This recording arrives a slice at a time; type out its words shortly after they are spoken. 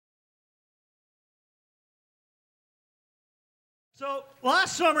So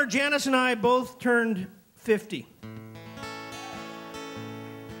last summer, Janice and I both turned 50.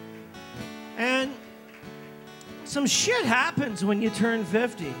 And some shit happens when you turn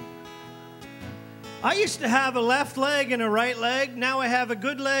 50. I used to have a left leg and a right leg. Now I have a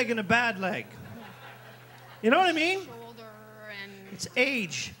good leg and a bad leg. You know what I mean? Shoulder and it's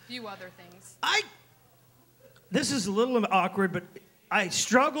age. A few other things. This is a little awkward, but I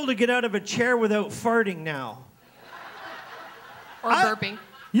struggle to get out of a chair without farting now. Or burping.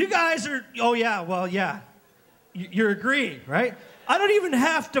 You guys are, oh yeah, well, yeah. You're agreeing, right? I don't even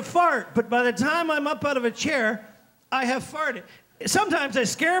have to fart, but by the time I'm up out of a chair, I have farted. Sometimes I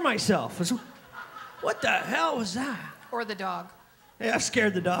scare myself. What the hell was that? Or the dog. Yeah, I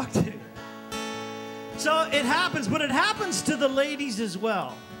scared the dog too. So it happens, but it happens to the ladies as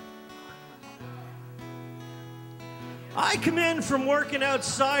well. I come in from working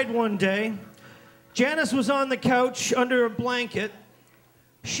outside one day. Janice was on the couch under a blanket,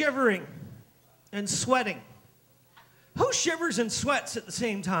 shivering and sweating. Who shivers and sweats at the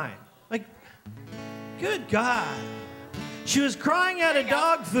same time? Like, good God. She was crying at a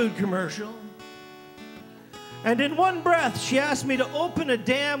dog food commercial. And in one breath, she asked me to open a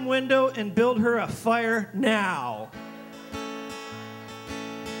damn window and build her a fire now.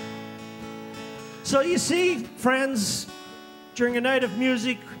 So you see, friends, during a night of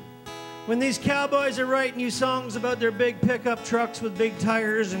music, when these cowboys are writing you songs about their big pickup trucks with big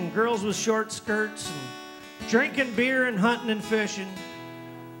tires and girls with short skirts and drinking beer and hunting and fishing,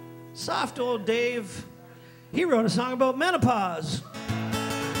 soft old Dave, he wrote a song about menopause.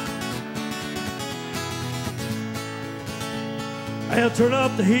 I'll turn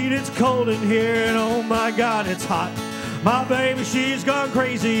up the heat, it's cold in here, and oh my God, it's hot. My baby, she's gone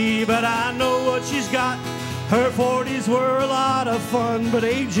crazy, but I know what she's got. Her 40s were a lot of fun, but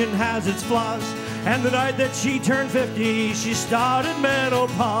aging has its flaws. And the night that she turned 50, she started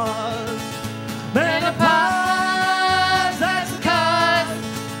menopause. Menopause, that's because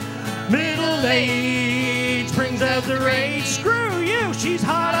middle age brings out the rage. Screw you, she's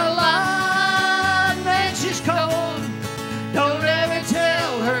hot a lot, then she's cold. Don't ever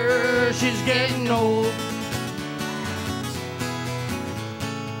tell her she's getting old.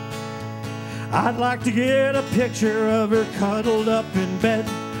 I'd like to get a picture of her cuddled up in bed.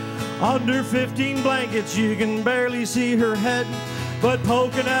 Under 15 blankets, you can barely see her head. But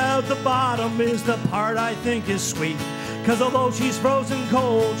poking out the bottom is the part I think is sweet. 'Cause although she's frozen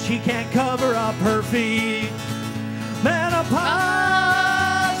cold, she can't cover up her feet.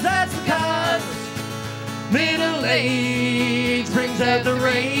 Menopause, that's because middle age brings out the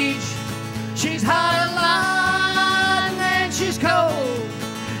rage. She's hot a lot, and then she's cold.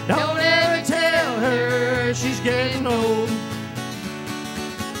 Don't ever tell her she's getting old.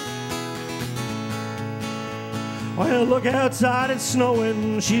 Well, look outside, it's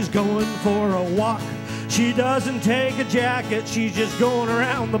snowing. She's going for a walk. She doesn't take a jacket, she's just going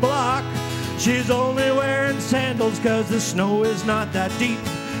around the block. She's only wearing sandals 'cause the snow is not that deep.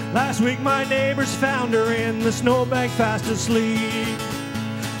 Last week my neighbors found her in the snowbank fast asleep.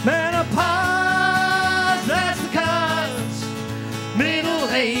 Menopause, that's because middle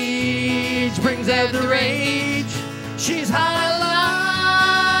age brings out the rage. She's hot a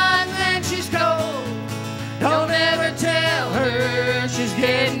lot, and then she's cold. Don't ever tell her she's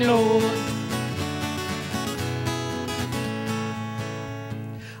getting old.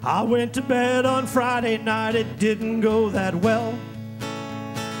 I went to bed on Friday night, it didn't go that well.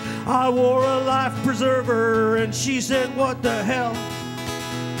 I wore a life preserver and she said, what the hell?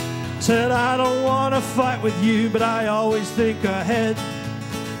 Said, I don't want to fight with you, but I always think ahead.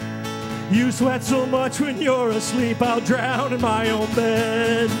 You sweat so much when you're asleep, I'll drown in my own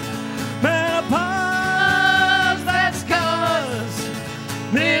bed. Menopause, that's 'cause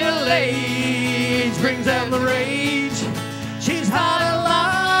middle age brings out the rage. She's hot a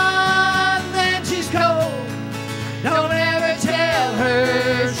lot, then she's cold. Don't ever tell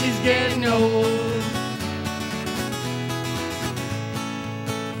her she's getting old.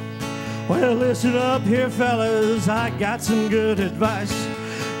 Well, listen up here, fellas, I got some good advice.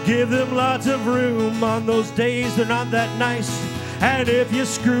 Give them lots of room on those days they're not that nice. And if you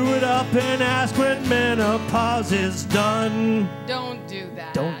screw it up and ask when menopause is done, Don't do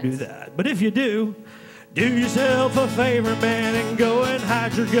that. don't do that. But if you do yourself a favor, man, and go and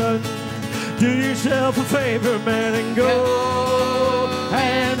hide your gun. Do yourself a favor, man, and go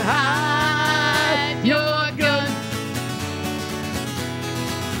and hide your gun.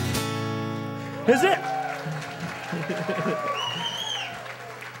 Is it?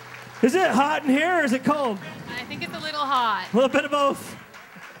 Is it hot in here or is it cold? I think it's a little hot. A little bit of both.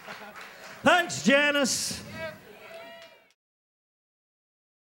 Thanks, Janice.